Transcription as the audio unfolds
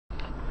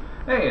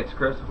Hey, it's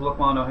Chris with Look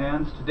While No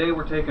Hands. Today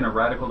we're taking a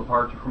radical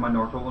departure from my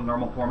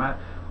normal format.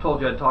 Told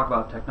you I'd talk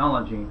about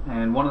technology,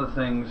 and one of the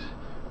things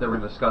that we're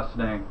going to discuss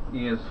today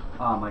is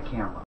my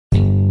camera.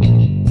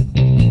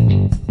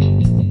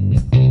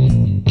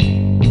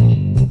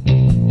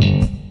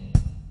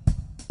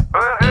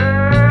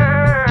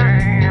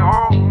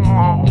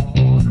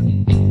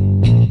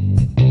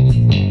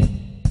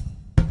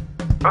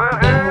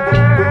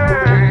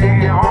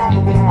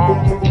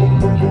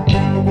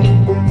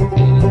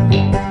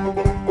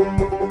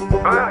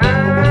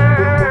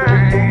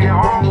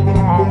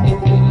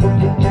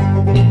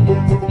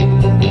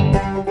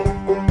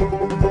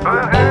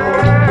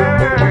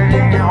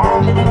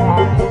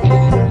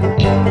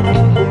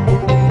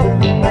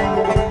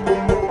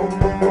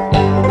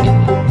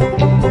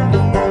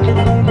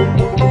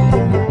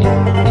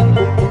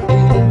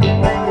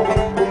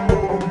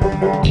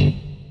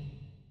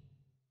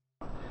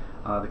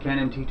 The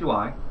Canon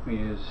T2i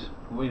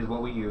is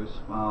what we use.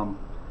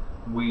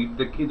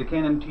 The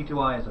Canon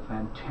T2i is a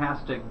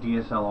fantastic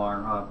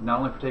DSLR, not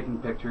only for taking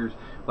pictures,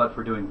 but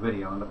for doing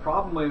video. And the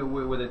problem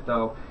with it,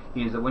 though,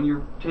 is that when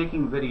you're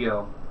taking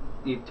video,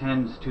 it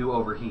tends to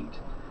overheat.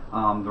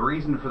 The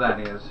reason for that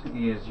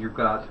is you've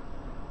got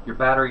your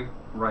battery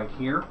right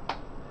here,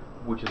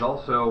 which is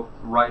also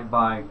right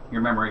by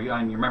your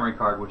memory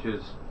card, which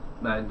is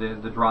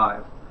the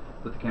drive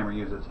that the camera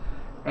uses.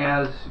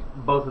 As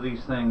both of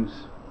these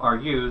things are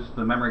used,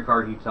 the memory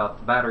card heats up,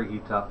 the battery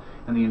heats up,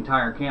 and the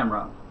entire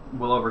camera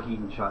will overheat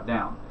and shut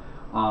down.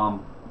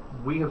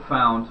 We have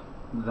found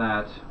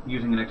that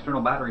using an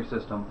external battery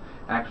system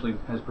actually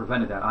has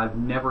prevented that. I've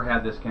never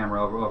had this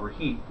camera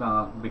overheat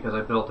because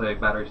I built a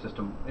battery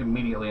system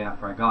immediately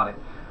after I got it.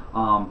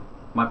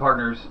 My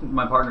partner's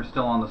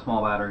still on the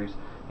small batteries,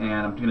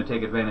 and I'm going to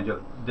take advantage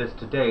of this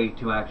today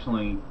to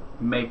actually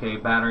make a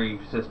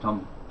battery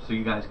system so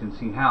you guys can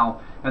see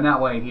how, and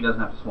that way he doesn't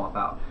have to swap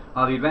out.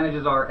 The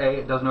advantages are A,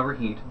 it doesn't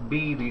overheat,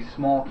 B, these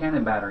small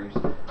Canon batteries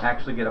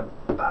actually get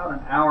about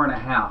an hour and a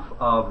half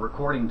of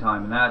recording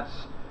time, and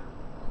that's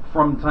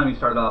from the time you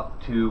start it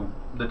up to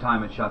the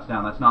time it shuts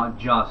down. That's not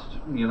just,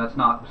 that's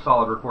not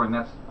solid recording,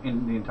 that's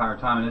in the entire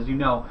time. And as you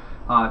know,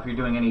 if you're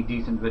doing any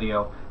decent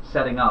video,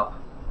 setting up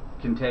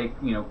can take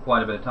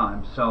quite a bit of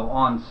time. So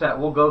on set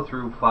we'll go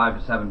through 5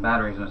 to 7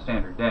 batteries in a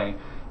standard day,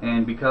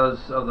 and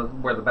because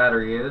of where the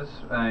battery is,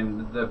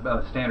 and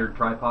the standard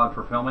tripod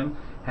for filming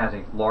has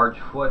a large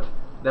foot,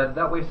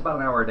 that wastes about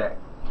an hour a day.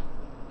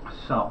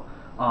 So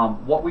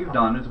what we've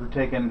done is we've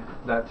taken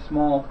that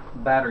small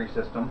battery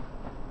system,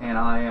 and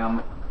I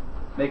am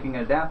making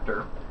an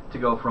adapter to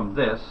go from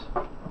this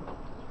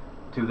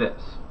to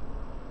this.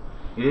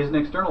 It is an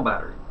external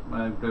battery.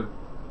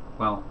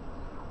 Well,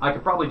 I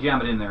could probably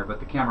jam it in there, but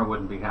the camera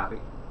wouldn't be happy.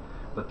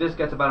 But this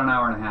gets about an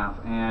hour and a half,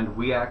 and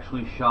we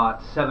actually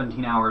shot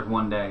 17 hours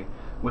one day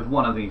with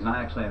one of these, and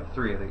I actually have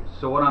 3 of these.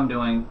 So what I'm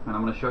doing, and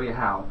I'm going to show you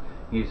how,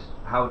 is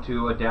how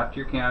to adapt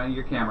your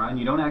camera, and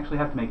you don't actually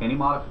have to make any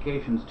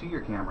modifications to your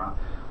camera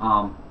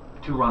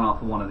to run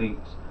off of one of these.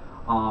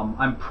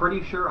 I'm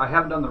pretty sure, I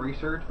haven't done the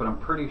research, but I'm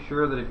pretty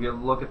sure that if you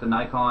look at the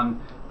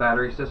Nikon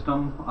battery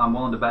system, I'm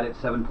willing to bet it's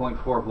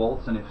 7.4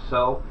 volts, and if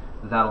so,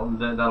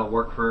 that'll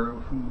work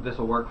for, this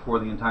will work for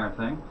the entire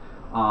thing.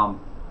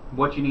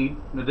 What you need,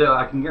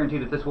 I can guarantee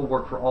that this will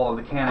work for all of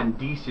the Canon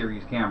D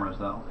series cameras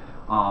though.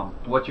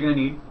 What you're going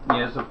to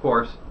need is, of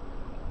course,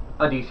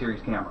 a D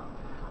series camera.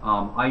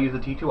 I use the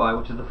T2i,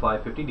 which is the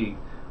 550D.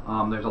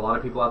 There's a lot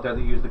of people out there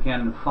that use the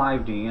Canon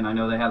 5D, and I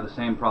know they have the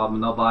same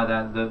problem. They'll buy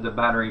the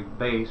battery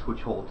base,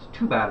 which holds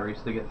 2 batteries,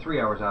 so they get 3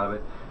 hours out of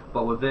it.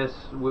 But with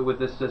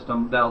this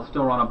system, that'll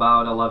still run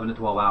about 11 to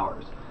 12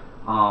 hours.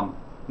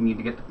 You need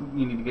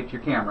to get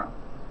your camera.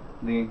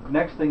 The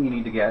next thing you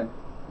need to get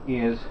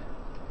is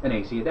an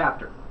AC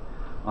adapter.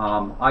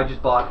 I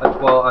just bought a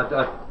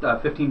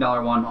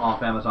 $15 one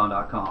off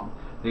Amazon.com.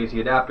 The AC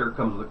adapter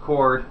comes with a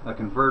cord, a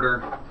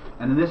converter,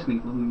 and then this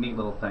neat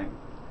little thing.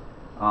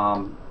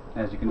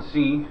 As you can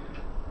see,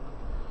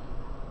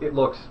 it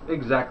looks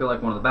exactly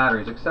like one of the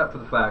batteries, except for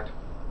the fact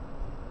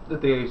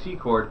that the AC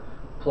cord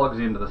plugs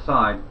into the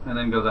side and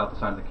then goes out the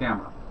side of the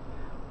camera.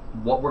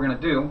 What we're going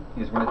to do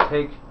is we're going to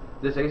take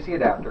this AC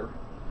adapter,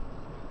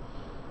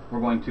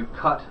 we're going to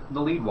cut the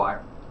lead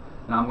wire,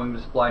 and I'm going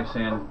to splice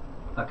in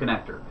a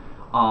connector.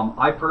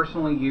 I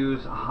personally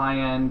use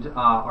high-end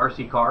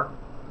RC car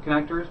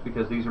connectors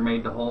because these are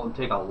made to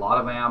take a lot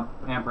of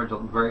amperage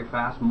very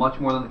fast, much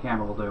more than the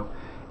camera will do,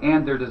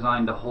 and they're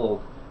designed to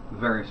hold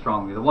very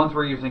strongly. The ones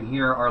we're using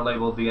here are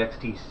labeled the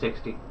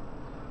XT60,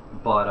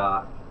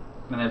 but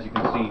and as you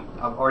can see,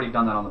 I've already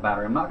done that on the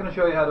battery. I'm not going to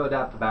show you how to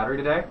adapt the battery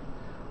today,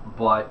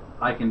 but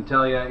I can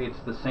tell you it's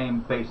the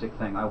same basic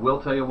thing. I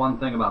will tell you one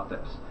thing about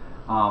this.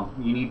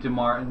 You need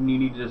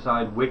to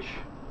decide which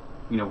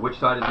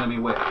side is going to be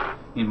which.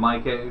 In my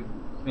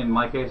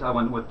case, I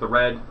went with the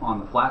red on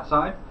the flat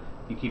side.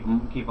 You keep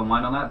in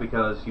mind on that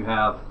because you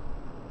have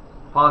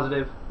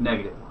positive,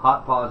 negative,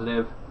 hot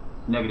positive,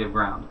 negative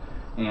ground,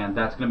 and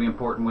that's going to be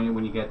important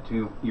when you get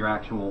to your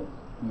actual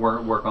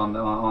work on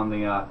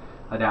the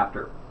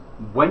adapter.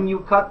 When you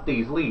cut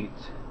these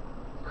leads,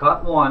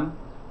 cut one,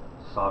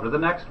 solder the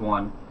next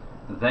one,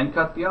 then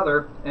cut the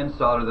other and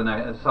solder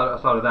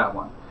that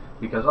one,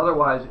 because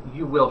otherwise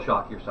you will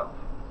shock yourself.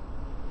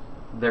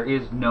 There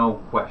is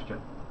no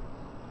question.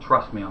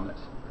 Trust me on this.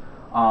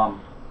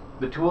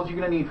 The tools you're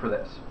going to need for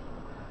this: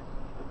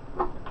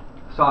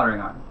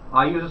 soldering iron.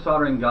 I use a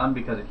soldering gun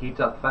because it heats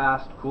up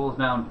fast, cools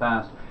down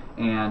fast,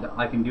 and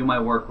I can do my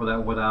work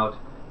without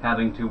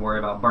having to worry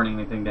about burning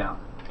anything down.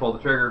 Pull the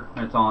trigger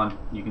and it's on.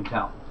 You can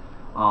tell.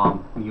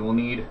 You will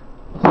need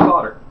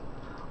solder.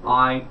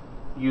 I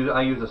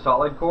use a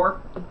solid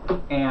core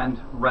and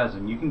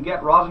resin. You can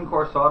get rosin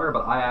core solder,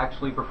 but I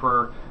actually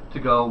prefer to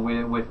go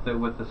with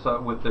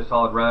the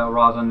solid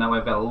rosin. That way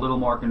I've got a little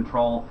more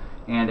control,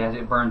 and as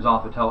it burns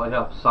off, it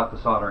helps suck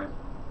the solder in.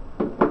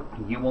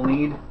 You will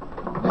need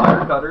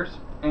wire cutters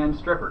and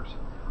strippers.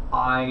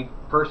 I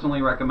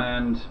personally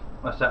recommend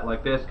a set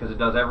like this because it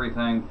does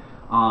everything,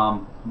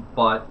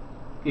 but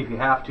if you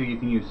have to, you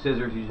can use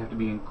scissors. You just have to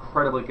be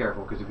incredibly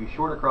careful, because if you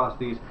short across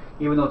these,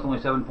 even though it's only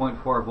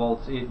 7.4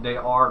 volts, they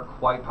are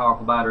quite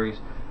powerful batteries,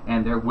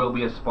 and there will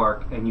be a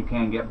spark and you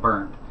can get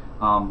burned.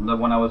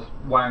 When I was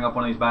wiring up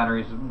one of these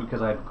batteries,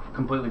 because I had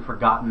completely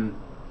forgotten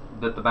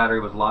that the battery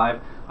was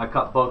live, I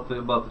cut both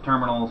the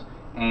terminals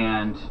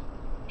and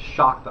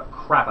shocked the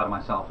crap out of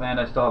myself, and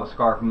I still have a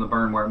scar from the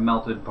burn where it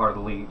melted part of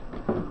the lead.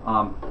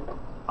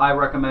 I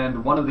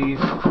recommend one of these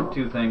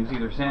two things,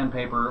 either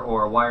sandpaper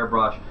or a wire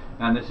brush,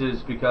 and this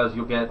is because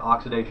you'll get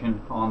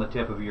oxidation on the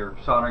tip of your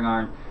soldering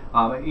iron.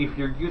 If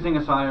you're using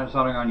a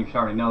soldering iron, you should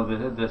already know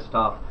this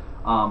stuff.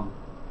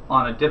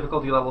 On a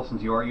difficulty level,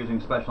 since you are using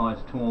a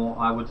specialized tool,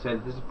 I would say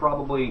that this is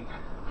probably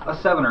a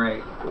 7 or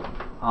 8.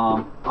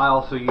 I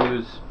also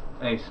use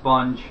a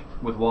sponge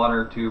with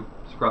water to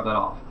scrub that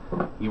off.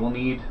 You will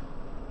need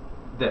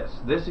this.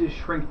 This is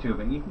shrink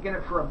tubing. You can get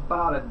it for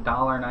about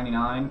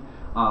 $1.99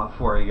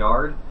 for a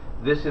yard.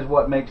 This is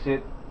what makes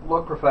it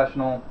look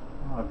professional.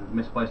 Oh, I've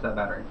misplaced that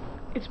battery.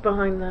 It's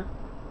behind the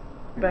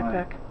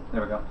backpack.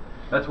 There we go.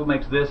 That's what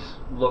makes this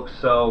look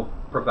so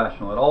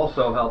professional. It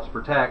also helps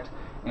protect,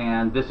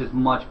 and this is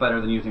much better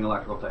than using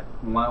electrical tape.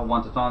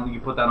 Once it's on, you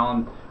put that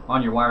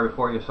on your wire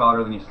before you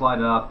solder, then you slide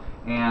it up,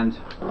 and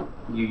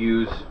you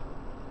use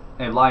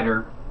a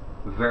lighter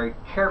very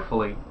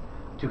carefully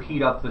to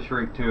heat up the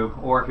shrink tube,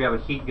 or if you have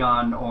a heat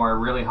gun or a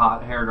really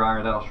hot hair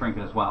dryer, that'll shrink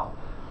it as well.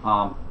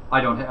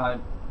 I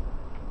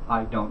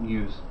don't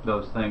use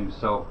those things,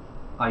 so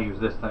I use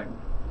this thing.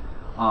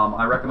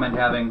 I recommend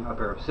having a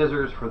pair of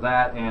scissors for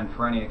that and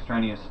for any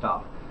extraneous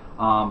stuff.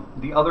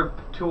 The other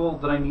tool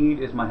that I need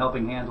is my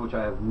helping hands, which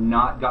I have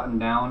not gotten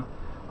down,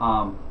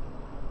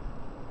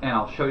 and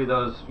I'll show you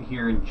those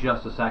here in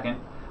just a second.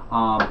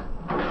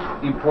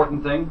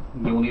 Important thing,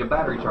 you will need a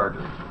battery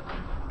charger.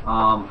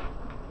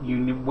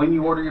 When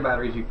you order your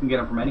batteries, you can get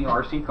them from any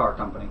RC car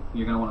company.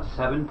 You're going to want a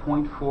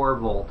 7.4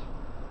 volt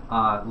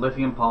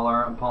lithium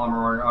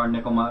polymer or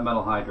nickel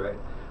metal hydrate.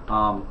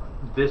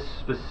 This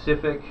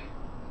specific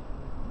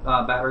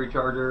battery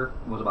charger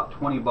was about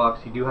 20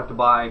 bucks. You do have to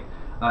buy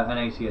an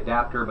AC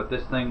adapter, but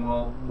this thing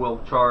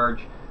will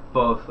charge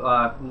both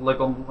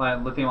lithium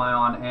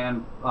ion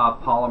and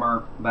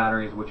polymer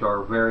batteries, which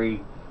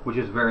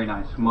is very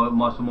nice.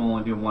 Most of them will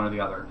only do one or the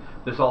other.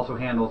 This also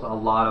handles a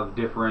lot of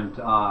different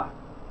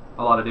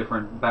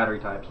battery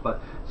types,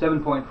 but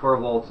 7.4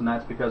 volts, and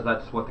that's because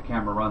that's what the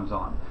camera runs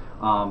on.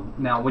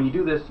 Now, when you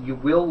do this, you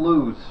will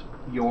lose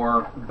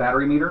your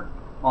battery meter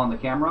on the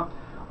camera,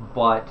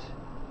 but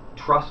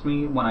trust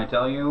me when I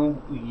tell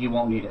you, you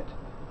won't need it.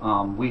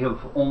 We have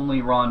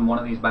only run one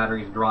of these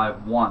batteries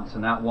drive once,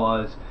 and that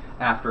was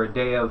after a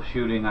day of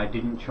shooting. I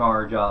didn't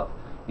charge up,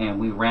 and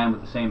we ran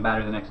with the same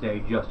battery the next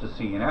day just to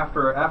see. And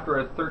after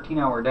a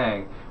 13-hour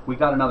day, we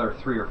got another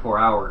 3 or 4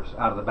 hours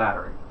out of the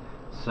battery.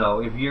 So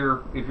if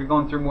you're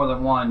going through more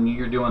than one,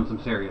 you're doing some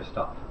serious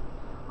stuff.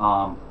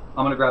 I'm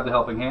going to grab the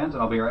helping hands,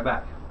 and I'll be right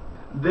back.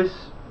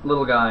 This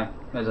little guy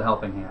is a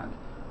helping hand.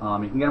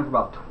 You can get them for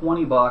about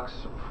 20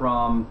 bucks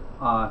from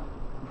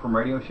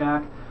Radio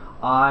Shack.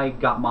 I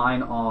got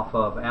mine off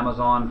of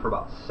Amazon for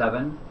about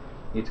 7.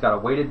 It's got a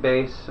weighted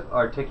base,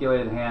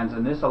 articulated hands,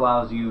 and this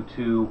allows you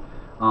to,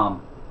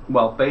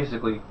 well,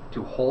 basically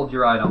to hold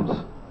your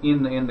items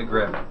in the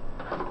grip,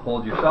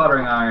 hold your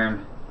soldering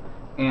iron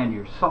and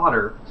your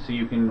solder, so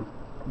you can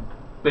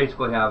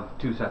basically have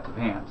 2 sets of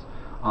hands.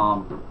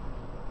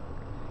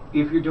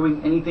 If you're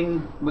doing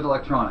anything with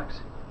electronics,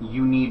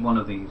 you need one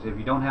of these. If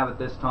you don't have it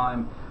this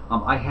time,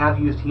 I have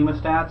used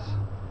hemostats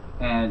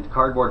and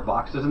cardboard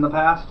boxes in the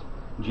past.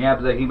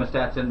 Jab the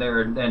hemostats in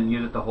there and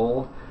use it to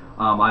hold.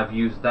 I've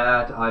used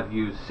that. I've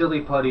used silly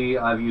putty.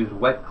 I've used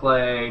wet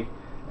clay,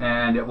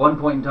 and at one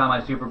point in time,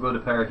 I super glued a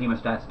pair of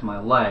hemostats to my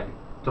leg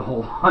to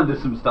hold on to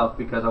some stuff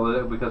because we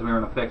were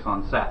in a fix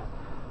on set.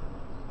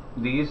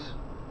 These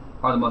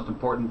are the most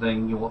important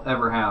thing you will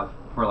ever have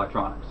for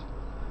electronics.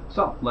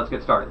 So let's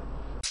get started.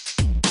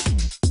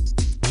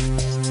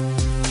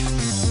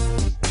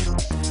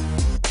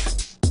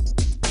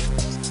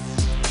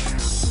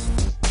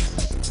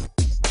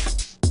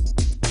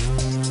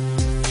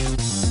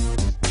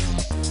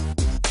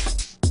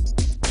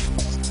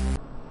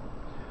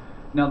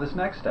 Now this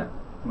next step,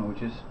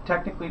 which is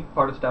technically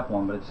part of step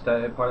 1, but it's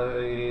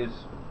it is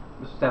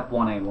step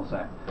 1A, we'll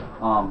say.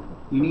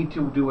 You need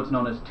to do what's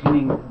known as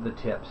tinning the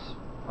tips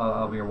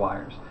of your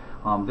wires.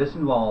 This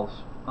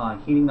involves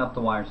heating up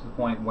the wires to the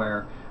point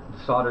where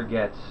the solder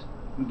gets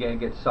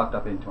sucked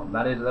up into them.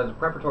 That's a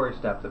preparatory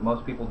step that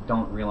most people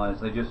don't realize.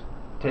 They just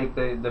take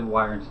the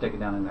wire and stick it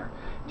down in there.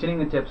 Tinning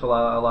the tips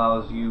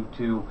allows you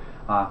to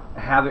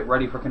have it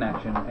ready for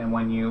connection, and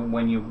when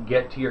you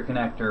get to your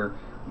connector,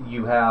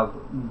 you have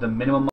the minimum